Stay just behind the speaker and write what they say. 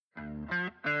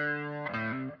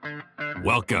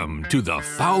Welcome to the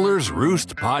Fowler's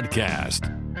Roost Podcast,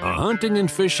 a hunting and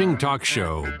fishing talk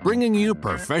show bringing you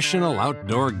professional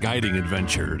outdoor guiding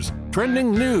adventures,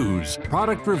 trending news,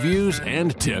 product reviews,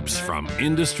 and tips from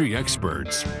industry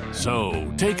experts.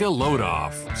 So take a load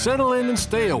off, settle in, and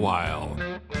stay a while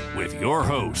with your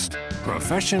host,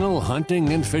 professional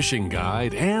hunting and fishing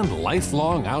guide and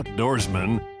lifelong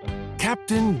outdoorsman,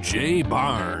 Captain Jay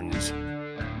Barnes.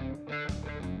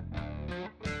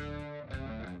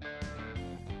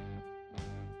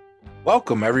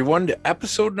 Welcome, everyone, to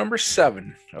episode number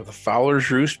 7 of the Fowler's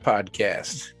Roost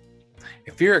podcast.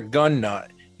 If you're a gun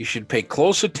nut, you should pay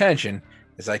close attention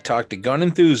as I talk to gun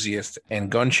enthusiast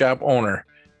and gun shop owner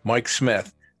Mike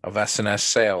Smith of S&S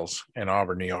Sales in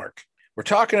Auburn, New York. We're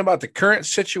talking about the current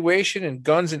situation in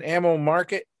guns and ammo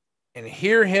market and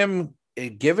hear him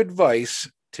give advice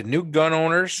to new gun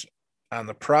owners on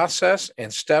the process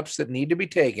and steps that need to be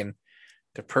taken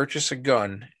to purchase a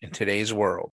gun in today's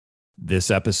world.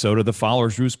 This episode of the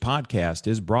Fowler's Roost podcast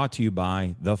is brought to you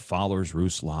by the Fowler's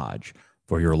Roost Lodge.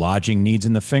 For your lodging needs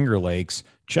in the Finger Lakes,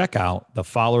 check out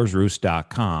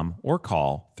thefowlersroost.com or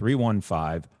call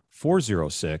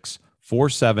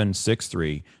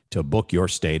 315-406-4763 to book your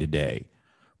stay today.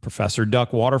 Professor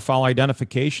Duck Waterfowl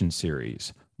Identification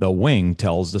Series, The Wing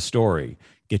Tells the Story.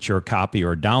 Get your copy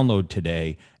or download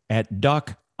today at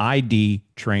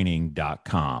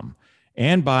duckidtraining.com.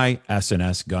 And by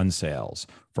S&S Gun Sales.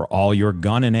 For all your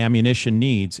gun and ammunition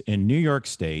needs in New York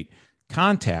State,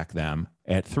 contact them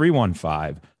at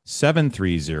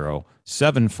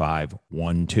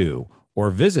 315-730-7512 or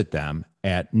visit them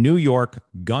at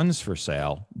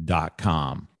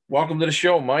newyorkgunsforsale.com. Welcome to the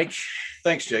show, Mike.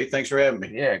 Thanks, Jay. Thanks for having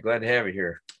me. Yeah, glad to have you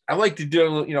here. I like to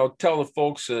do, tell the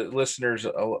folks, listeners,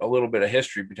 a little bit of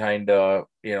history behind, you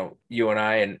and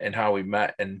I and how we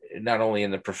met, and not only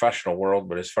in the professional world,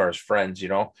 but as far as friends,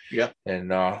 Yeah.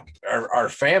 And our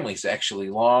families actually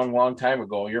long time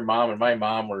ago, your mom and my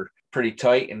mom were pretty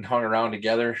tight and hung around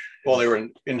together. Well, they were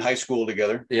in high school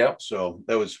together. Yeah. So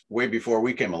that was way before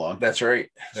we came along. That's right.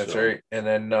 That's right. And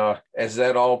then as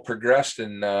that all progressed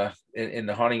in the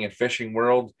hunting and fishing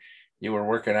world, you were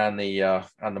working on the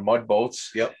mud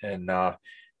boats. Yep. And I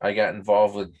got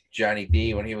involved with Johnny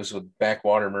D when he was with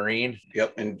Backwater Marine.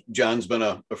 Yep. And John's been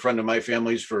a friend of my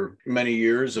family's for many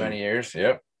years.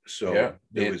 Yep. So yeah.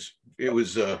 It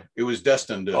was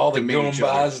destined to all the meet each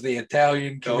other. Goombas, the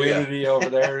Italian community over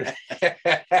there.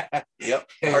 Yep.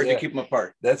 Hard to keep them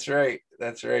apart. That's right.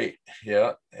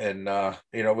 Yeah. And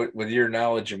with your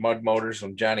knowledge of mud motors,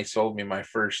 when Johnny sold me my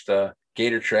first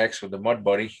Gator Tracks with the Mud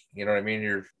Buddy, you know what I mean?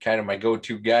 You're kind of my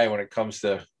go-to guy when it comes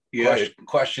to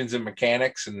questions and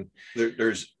mechanics. And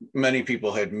there's many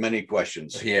people had many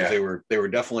questions. Yeah. They were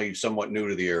definitely somewhat new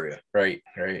to the area. Right.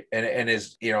 And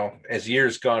as as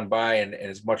years gone by and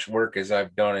as much work as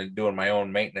I've done and doing my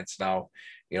own maintenance now,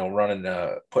 running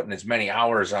putting as many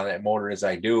hours on that motor as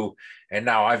I do. And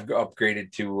now I've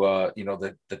upgraded to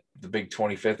the big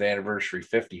 25th anniversary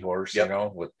 50 horse, yep.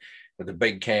 With the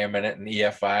big cam in it and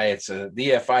EFI. The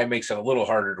EFI makes it a little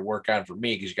harder to work on for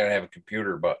me because you got to have a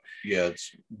computer, but yeah,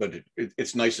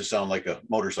 it's nice to sound like a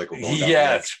motorcycle going down.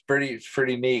 Yeah, it's pretty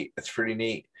neat. It's pretty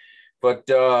neat. But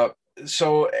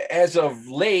so as of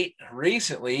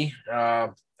recently,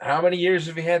 how many years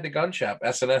have you had the gun shop,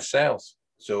 S&S Sales?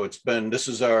 So this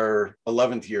is our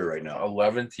 11th year right now.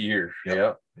 11th year.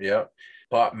 Yep. Yep.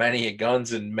 Bought many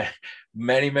guns and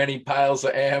many piles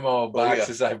of ammo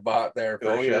boxes. I bought there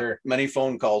for sure. Many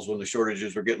phone calls when the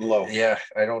shortages were getting low. Yeah,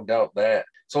 I don't doubt that.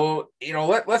 So,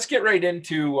 let's get right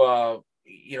into,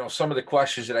 some of the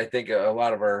questions that I think a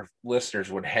lot of our listeners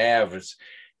would have is,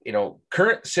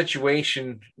 current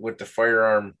situation with the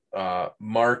firearm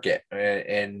market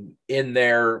and in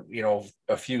there,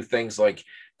 a few things like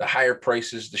the higher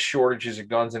prices, the shortages of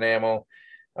guns and ammo,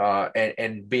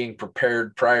 and being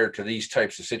prepared prior to these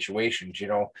types of situations.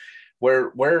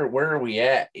 Where are we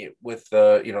at with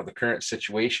the current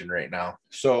situation right now?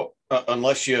 So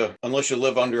unless you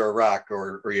live under a rock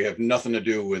or you have nothing to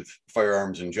do with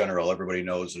firearms in general, everybody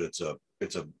knows that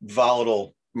it's a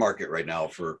volatile market right now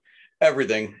for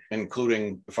everything,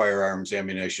 including firearms,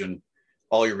 ammunition,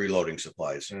 all your reloading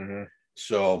supplies. Mm-hmm.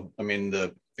 So I mean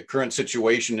the current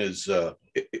situation is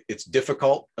it's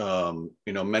difficult.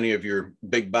 Many of your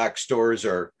big box stores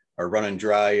are running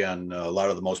dry on a lot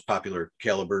of the most popular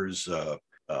calibers,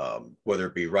 whether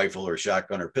it be rifle or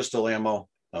shotgun or pistol ammo.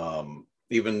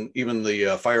 Even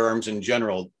the firearms in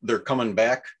general, they're coming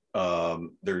back.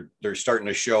 They're starting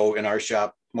to show in our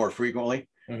shop more frequently.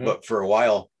 Mm-hmm. But for a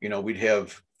while, we'd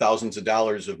have thousands of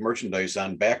dollars of merchandise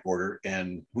on back order,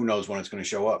 and who knows when it's going to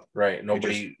show up. Right.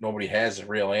 Nobody has a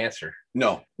real answer.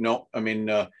 No. I mean,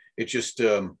 it's just,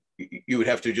 you would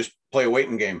have to just play a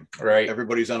waiting game. Right.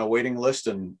 Everybody's on a waiting list,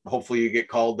 and hopefully you get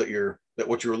called that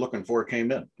what you were looking for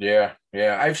came in. Yeah.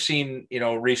 I've seen,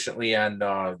 recently on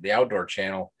the Outdoor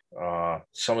Channel,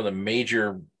 some of the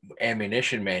major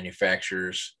ammunition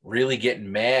manufacturers really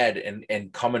getting mad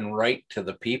and coming right to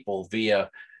the people via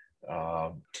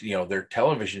their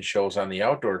television shows on the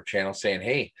Outdoor Channel, saying,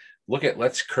 hey,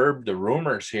 let's curb the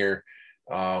rumors here.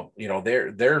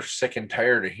 They're sick and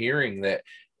tired of hearing that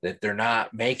they're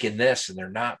not making this and they're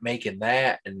not making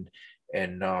that, and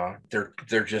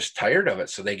they're just tired of it.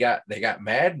 So they got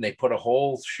mad, and they put a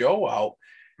whole show out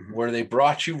where they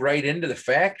brought you right into the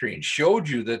factory and showed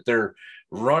you that they're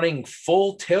running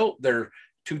full tilt. They're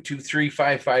 223,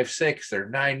 5.56. They're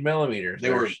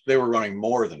 9mm. They were running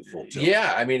more than full tilt.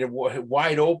 Yeah, I mean,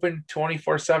 wide open,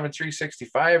 24/7,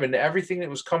 365, and everything that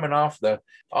was coming off the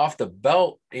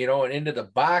belt, and into the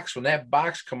box. When that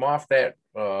box come off that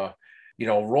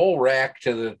roll rack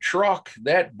to the truck,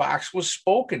 that box was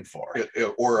spoken for,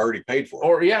 or already paid for,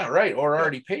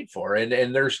 already paid for. And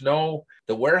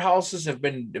the warehouses have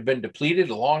been depleted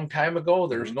a long time ago.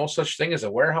 There's no such thing as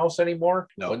a warehouse anymore.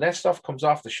 No. When that stuff comes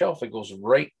off the shelf, it goes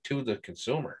right to the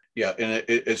consumer. Yeah, and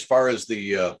as far as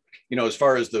the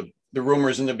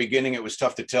rumors in the beginning, it was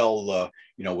tough to tell.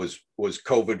 Was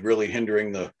COVID really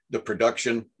hindering the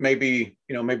production? Maybe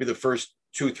the first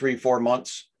 2, 3, 4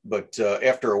 months. But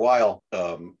after a while,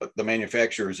 the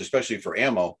manufacturers, especially for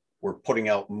ammo, were putting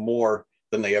out more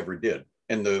than they ever did.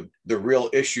 And the real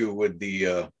issue with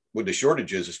the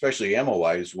shortages, especially ammo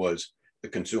wise, was the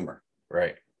consumer.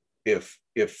 Right. If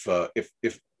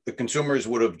the consumers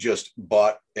would have just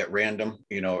bought at random,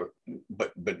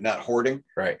 but not hoarding,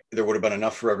 right, there would have been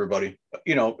enough for everybody.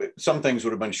 Some things would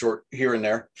have been short here and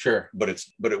there, sure, but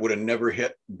it would have never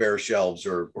hit bare shelves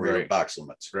or right, box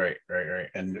limits. Right.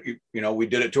 And we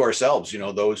did it to ourselves.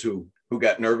 Those who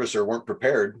got nervous or weren't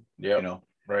prepared. Yeah.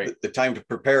 Right. The time to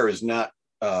prepare is not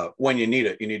when you need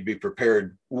it. You need to be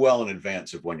prepared well in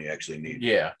advance of when you actually need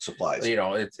supplies.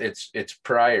 It's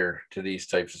prior to these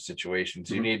types of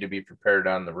situations. You need to be prepared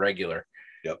on the regular.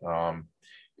 Yep.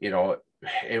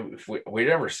 If we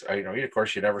never, of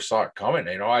course you never saw it coming.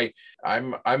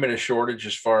 I'm in a shortage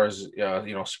as far as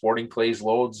sporting clays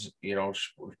loads,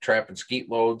 trap and skeet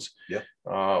loads. Yeah.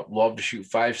 Love to shoot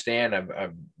 5-stand.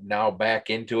 I'm now back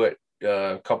into it.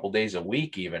 A couple days a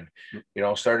week, even,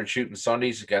 started shooting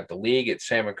Sundays. Got the league at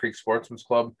Salmon Creek Sportsman's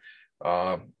Club.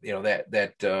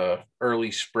 That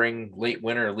early spring, late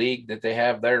winter league that they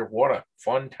have there. What a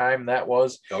fun time that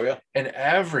was. Oh yeah. And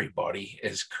everybody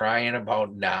is crying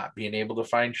about not being able to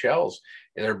find shells.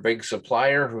 Their big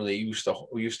supplier, who they used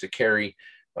to carry,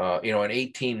 an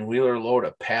 18-wheeler load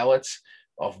of pallets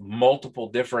of multiple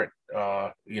different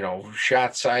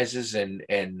shot sizes and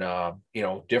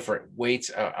different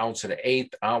weights, ounce and an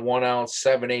eighth, 1 ounce,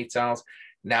 7/8 ounce.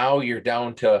 Now you're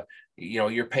down to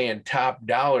you're paying top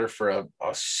dollar for a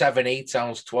 7/8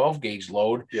 ounce 12 gauge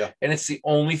load. Yeah. And it's the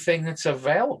only thing that's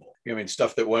available.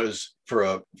 Stuff that was for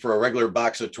a regular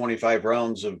box of 25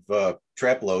 rounds of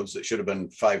trap loads that should have been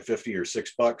 $5.50 or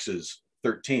 $6 is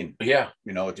 $13. Yeah.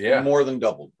 It's more than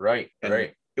doubled. Right. And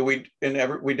right. We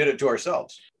did it to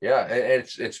ourselves. Yeah,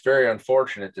 it's very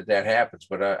unfortunate that happens,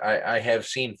 but I have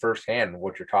seen firsthand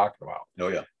what you're talking about.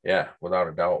 Oh yeah, without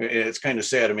a doubt. It's kind of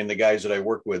sad. The guys that I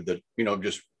work with that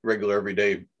just regular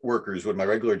everyday workers with my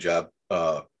regular job,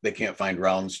 they can't find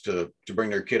rounds to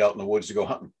bring their kid out in the woods to go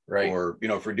hunting, right? Or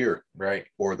for deer, right?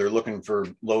 Or they're looking for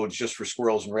loads just for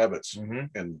squirrels and rabbits,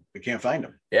 and they can't find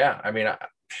them. Yeah,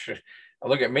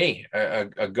 look at me,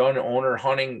 a gun owner,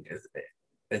 hunting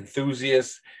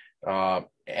enthusiast,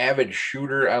 avid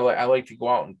shooter. I like to go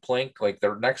out and plink like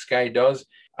the next guy does.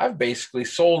 I've basically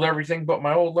sold everything but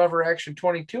my old lever action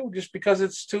 22 just because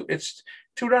it's too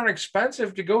darn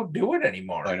expensive to go do it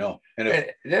anymore. I know. And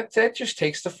that just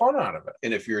takes the fun out of it.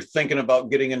 And if you're thinking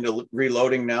about getting into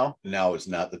reloading now is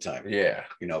not the time. Yeah.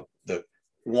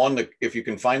 If you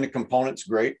can find the components,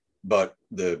 great, but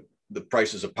the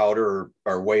prices of powder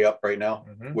are way up right now,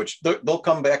 which they'll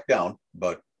come back down.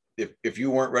 But if you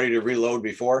weren't ready to reload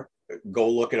before, go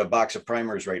look at a box of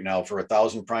primers right now. For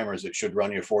 1,000 primers, it should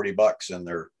run you $40, and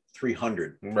they're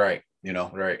 $300. Right.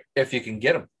 Right. If you can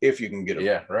get them.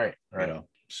 Yeah. Right.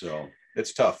 So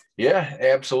it's tough. Yeah,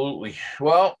 absolutely.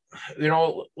 Well,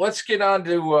 let's get on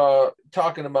to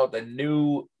talking about the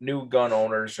new gun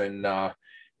owners and,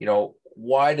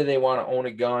 why do they want to own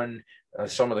a gun?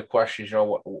 Some of the questions,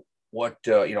 what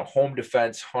home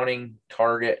defense, hunting,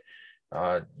 target,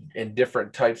 and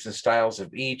different types and styles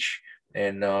of each.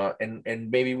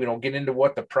 and maybe we don't get into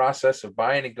what the process of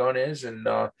buying a gun is, and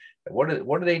what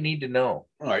do they need to know?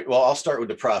 All right. Well, I'll start with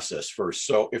the process first.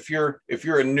 So if you're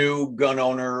a new gun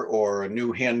owner or a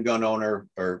new handgun owner,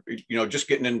 or just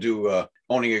getting into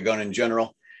owning a gun in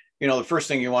general, the first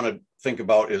thing you want to think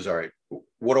about is, all right,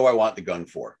 what do I want the gun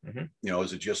for?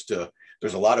 Is it just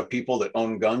there's a lot of people that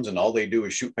own guns and all they do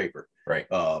is shoot paper. Right.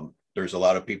 There's a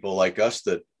lot of people like us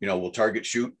that, will target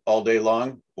shoot all day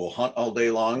long. We'll hunt all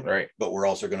day long. Right. But we're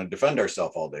also going to defend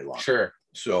ourselves all day long. Sure.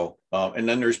 So, and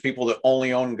then there's people that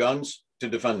only own guns to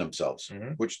defend themselves,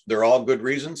 which they're all good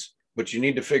reasons, but you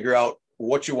need to figure out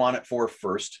what you want it for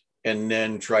first, and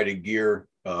then try to gear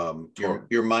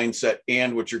your mindset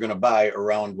and what you're going to buy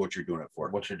around what you're doing it for.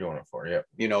 What you're doing it for. Yeah.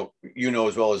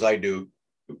 As well as I do,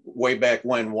 way back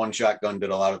when one shotgun did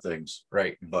a lot of things.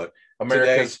 Right. But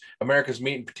America's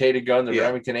meat and potato gun, the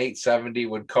Remington 870,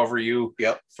 would cover you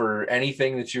for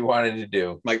anything that you wanted to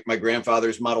do. My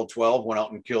grandfather's Model 12 went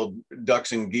out and killed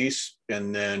ducks and geese,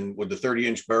 and then with the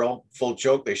 30-inch barrel full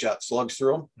choke, they shot slugs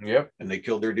through them. Yep. And they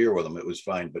killed their deer with them. It was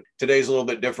fine. But today's a little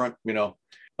bit different,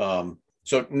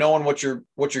 so knowing what you're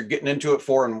getting into it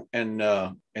for,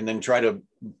 and then try to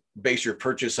base your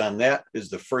purchase on that is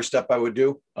the first step I would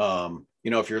do.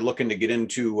 If you're looking to get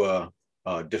into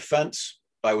defense,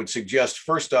 I would suggest,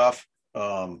 first off,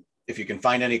 if you can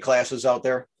find any classes out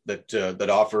there that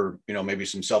offer, maybe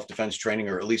some self-defense training,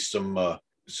 or at least some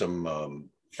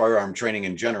firearm training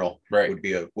in general, right,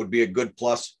 would be a good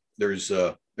plus. There's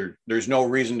no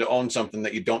reason to own something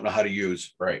that you don't know how to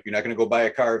use. Right. You're not going to go buy a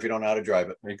car if you don't know how to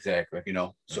drive it. Exactly.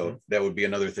 So that would be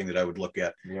another thing that I would look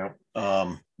at. Yeah.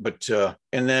 And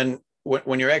then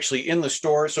when you're actually in the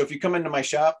store, so if you come into my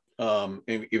shop, and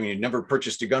you've never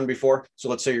purchased a gun before, so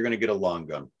let's say you're going to get a long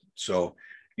gun. So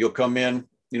you'll come in,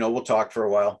 we'll talk for a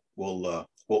while.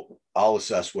 I'll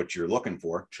assess what you're looking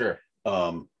for. Sure.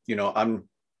 I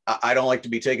don't like to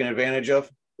be taken advantage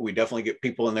of. We definitely get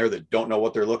people in there that don't know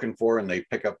what they're looking for, and they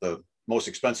pick up the most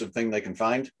expensive thing they can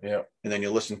find. Yeah. And then you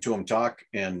listen to them talk,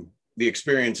 and the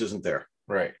experience isn't there.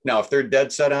 Right. Now, if they're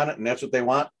dead set on it and that's what they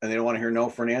want, and they don't want to hear no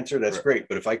for an answer, that's great.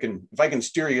 But if I can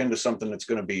steer you into something that's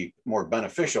going to be more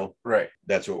beneficial, right,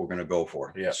 that's what we're going to go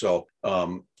for. Yeah. So,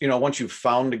 once you've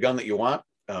found the gun that you want,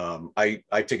 I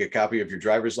take a copy of your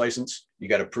driver's license. You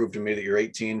got to prove to me that you're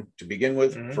 18 to begin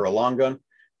with for a long gun,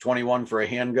 21 for a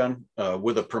handgun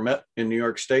with a permit in New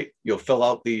York State. You'll fill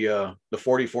out the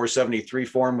 4473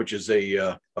 form, which is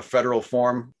a federal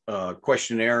form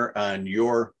questionnaire on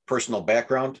your personal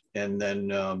background. And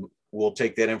then we'll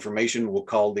take that information. We'll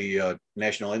call the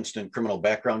National Instant Criminal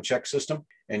Background Check System.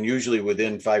 And usually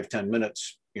within 5-10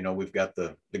 minutes, we've got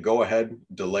the go ahead,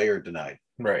 delay, or deny.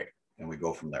 Right. And we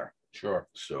go from there. Sure.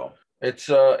 So it's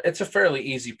a fairly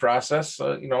easy process.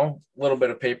 A little bit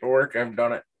of paperwork. I've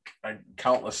done it a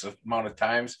countless amount of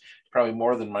times, probably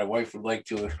more than my wife would like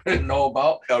to know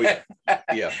about. Oh yeah.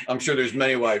 Yeah. I'm sure there's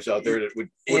many wives out there that would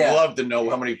love to know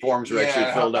how many forms are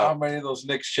actually filled out. How many of those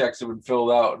NICS checks have been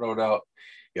filled out, no doubt.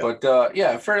 Yeah.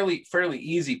 But fairly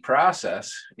easy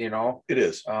process, It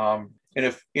is. And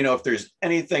if there's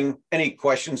any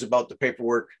questions about the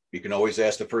paperwork, you can always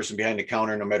ask the person behind the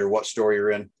counter, no matter what store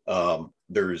you're in.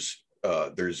 There's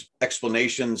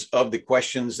explanations of the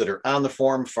questions that are on the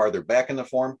form farther back in the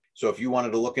form. So if you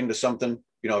wanted to look into something,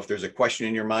 if there's a question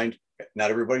in your mind,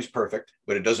 not everybody's perfect,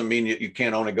 but it doesn't mean you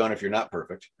can't own a gun if you're not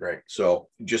perfect. Right. So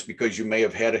just because you may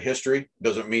have had a history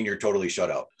doesn't mean you're totally shut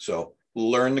out. So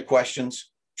learn the questions,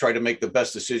 try to make the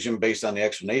best decision based on the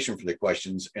explanation for the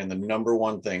questions. And the number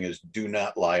one thing is do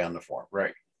not lie on the form.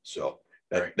 Right. So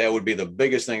that would be the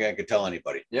biggest thing I could tell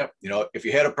anybody. Yep. If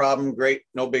you had a problem, great,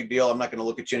 no big deal. I'm not going to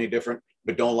look at you any different,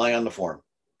 but don't lie on the form.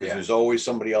 Because there's always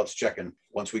somebody else checking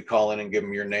once we call in and give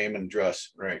them your name and address.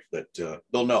 Right. That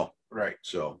they'll know. Right.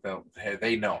 So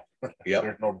they know. Yeah.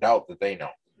 There's no doubt that they know.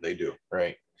 They do.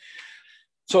 Right.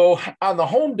 So on the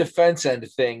home defense end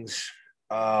of things,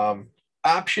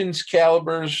 options,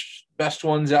 calibers, best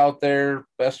ones out there,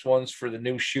 best ones for the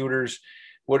new shooters.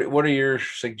 What are your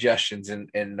suggestions in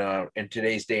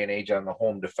today's day and age on the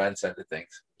home defense end of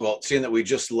things? Well, seeing that we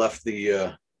just left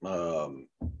the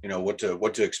what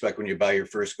to expect when you buy your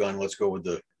first gun, let's go with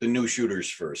the new shooters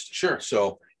first. Sure.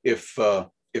 So if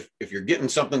you're getting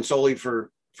something solely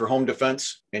for home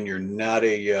defense and you're not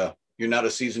a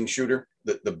seasoned shooter,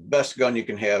 the best gun you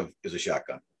can have is a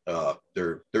shotgun.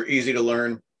 They're easy to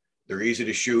learn, they're easy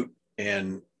to shoot,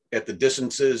 and at the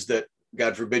distances that,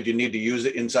 God forbid, you need to use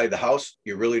it inside the house,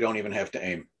 you really don't even have to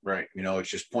aim. Right. It's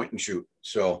just point and shoot.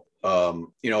 So,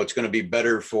 it's going to be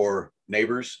better for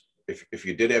neighbors. If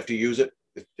you did have to use it,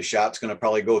 the shot's going to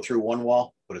probably go through one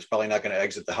wall, but it's probably not going to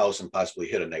exit the house and possibly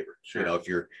hit a neighbor. Sure. You know,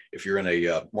 if you're in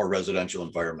a more residential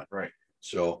environment. Right.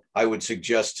 So I would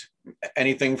suggest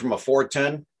anything from a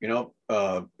 410,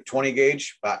 20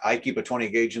 gauge. I keep a 20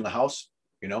 gauge in the house,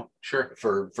 Sure.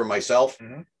 for myself,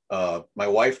 my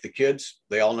wife, the kids,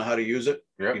 they all know how to use it,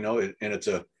 Yep. and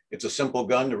it's a simple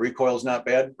gun. The recoil's not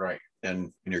bad. Right.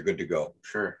 And you're good to go.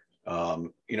 Sure.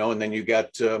 And then you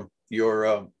got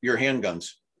your handguns.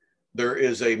 There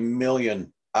is a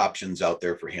million options out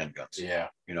there for handguns. Yeah.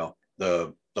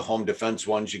 The home defense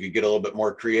ones, you could get a little bit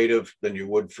more creative than you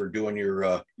would for doing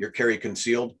your carry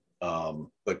concealed.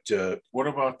 But what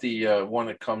about the one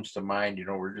that comes to mind?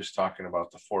 We're just talking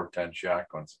about the 410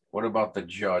 shotguns. What about the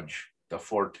Judge, the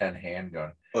 410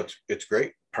 handgun? Oh, it's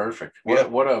great. Perfect. Yeah.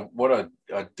 What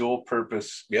a dual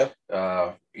purpose. Yeah.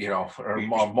 Or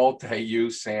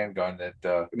multi-use handgun that.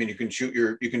 I mean, you can shoot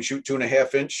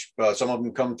 2.5 inch. Some of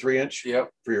them come 3 inch. Yep.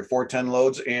 For your 410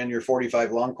 loads and your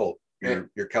 45 long Colt,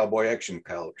 your cowboy action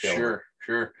caliber.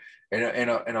 Sure. And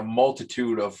a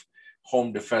multitude of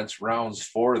home defense rounds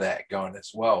for that gun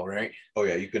as well, right? Oh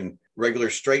yeah, you can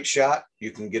regular straight shot. You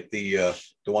can get the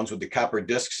ones with the copper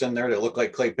discs in there that look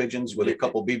like clay pigeons with a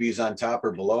couple BBs on top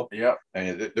or below. Yep.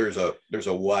 And there's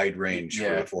a wide range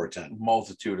for the 410.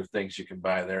 Multitude of things you can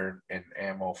buy there and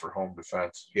ammo for home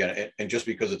defense. Yeah, and just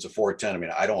because it's a 410, I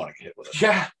mean, I don't want to get hit with it.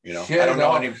 Yeah.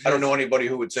 I don't know anybody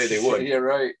who would say they would. Yeah,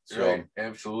 right. So right.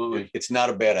 Absolutely. It's not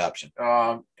a bad option.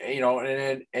 And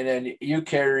then you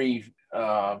carry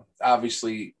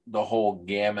obviously the whole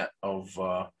gamut of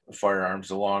firearms,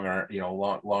 the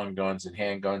long guns and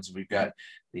handguns. We've got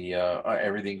the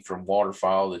everything from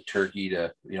waterfowl to turkey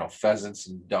to pheasants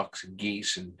and ducks and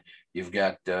geese, and you've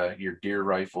got your deer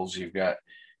rifles. You've got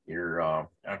your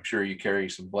I'm sure you carry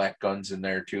some black guns in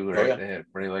there too, right?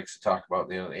 Everybody likes to talk about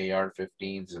the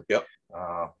AR-15s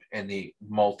and the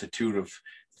multitude of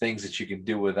things that you can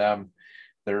do with them.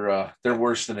 They're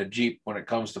worse than a Jeep when it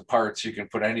comes to parts. You can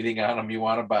put anything on them you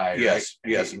want to buy. Yes,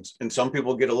 right? yes. And some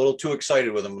people get a little too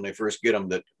excited with them when they first get them,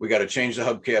 that we got to change the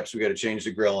hubcaps, we got to change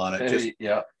the grill on it.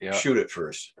 Just shoot it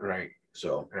first. Right.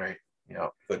 So right. Yeah.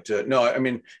 But no, I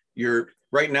mean,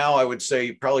 right now, I would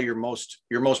say probably your most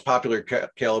popular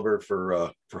caliber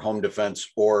for home defense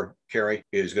or carry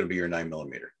is going to be your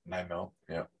 9mm. 9mm.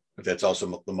 Yeah. But that's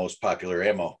also the most popular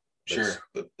ammo. Sure.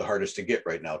 The hardest to get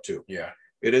right now too. Yeah.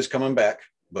 It is coming back,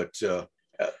 but the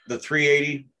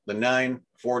 380, the 9,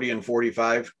 40, and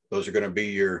 45, those are going to be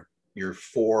your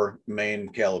 4 main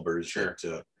calibers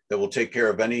that will take care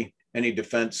of any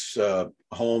defense,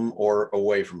 home or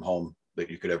away from home,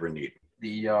 that you could ever need.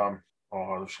 There's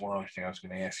one other thing I was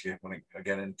going to ask you when I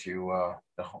get into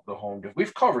the home.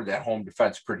 We've covered that home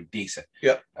defense pretty decent.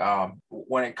 Yep.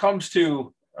 When it comes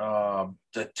to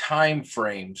the time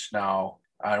frames now,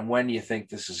 on when do you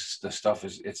think it's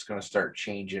going to start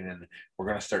changing and we're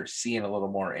going to start seeing a little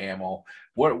more ammo?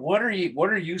 What are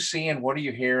you seeing? What are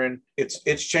you hearing?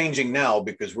 It's changing now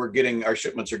because our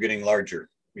shipments are getting larger.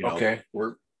 Okay.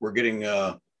 We're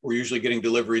usually getting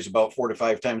deliveries about 4 to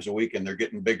 5 times a week, and they're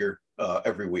getting bigger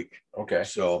every week. Okay.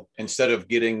 So instead of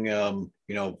getting 4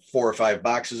 or 5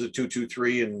 boxes of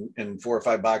 223 and 4 or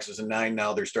 5 boxes of 9,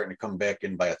 now they're starting to come back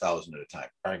in by 1,000 at a time.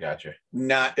 I got you.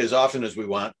 Not as often as we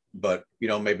want, but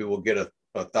maybe we'll get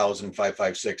 1,000,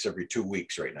 556 every 2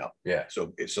 weeks right now. Yeah.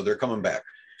 So they're coming back.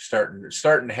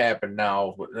 Starting to happen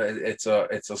now. It's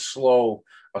a slow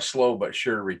but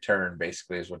sure return,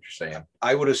 basically, is what you're saying.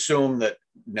 I would assume that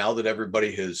now that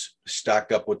everybody has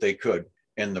stocked up what they could,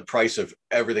 and the price of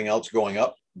everything else going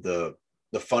up, the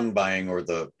fun buying or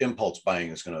the impulse buying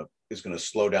is gonna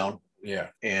slow down. Yeah.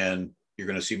 And you're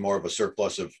going to see more of a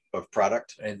surplus of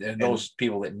product. And those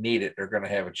people that need it are going to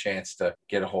have a chance to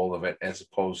get a hold of it, as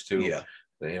opposed to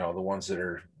the ones that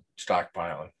are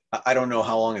stockpiling. I don't know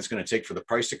how long it's going to take for the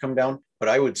price to come down, but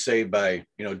I would say by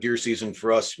deer season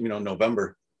for us,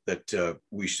 November, that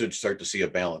we should start to see a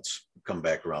balance come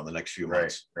back around the next few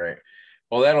months. Right.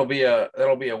 Well, that'll be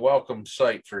a welcome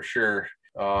sight for sure.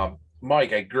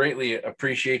 Mike, I greatly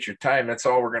appreciate your time. That's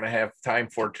all we're going to have time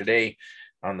for today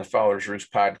on the Fowler's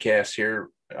Roost podcast here.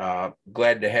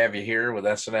 Glad to have you here with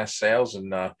S&S Sales,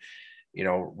 and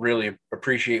really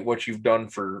appreciate what you've done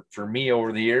for me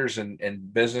over the years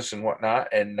and business and whatnot.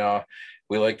 And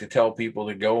we like to tell people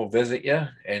to go visit you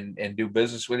and do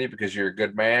business with you, because you're a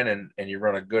good man and you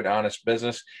run a good, honest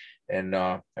business. And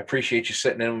I appreciate you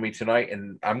sitting in with me tonight.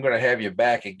 And I'm going to have you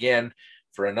back again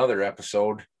for another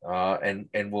episode,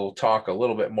 and we'll talk a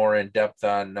little bit more in depth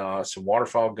on some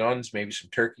waterfowl guns, maybe some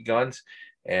turkey guns,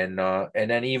 and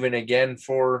then even again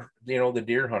for the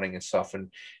deer hunting and stuff,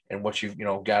 and what you've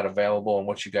got available, and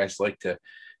what you guys like to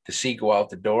to see go out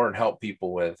the door and help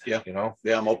people with. Yeah. You know?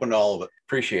 Yeah, I'm open to all of it.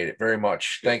 Appreciate it very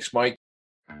much. Thanks, Mike.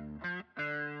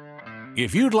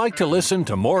 If you'd like to listen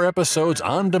to more episodes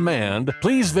on demand,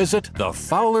 please visit the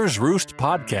Fowler's Roost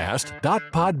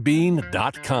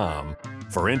Podcast.podbean.com.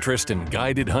 For interest in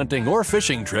guided hunting or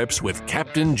fishing trips with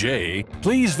Captain J,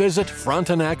 please visit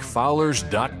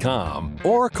FrontenacFowlers.com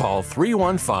or call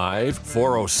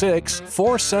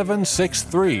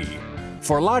 315-406-4763.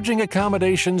 For lodging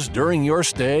accommodations during your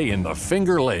stay in the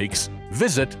Finger Lakes,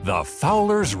 visit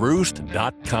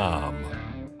thefowlersroost.com.